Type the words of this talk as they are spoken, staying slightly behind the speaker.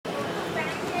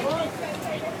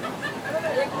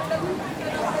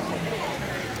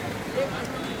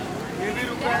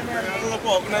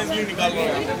ऑर्गेनाइजली निकाल रहा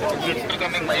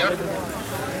हूँ।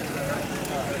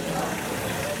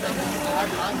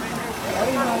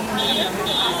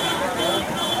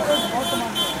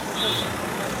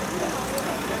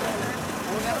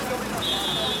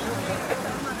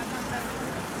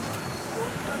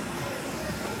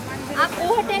 आप वो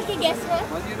होटल के गेस्ट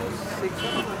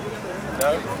हैं?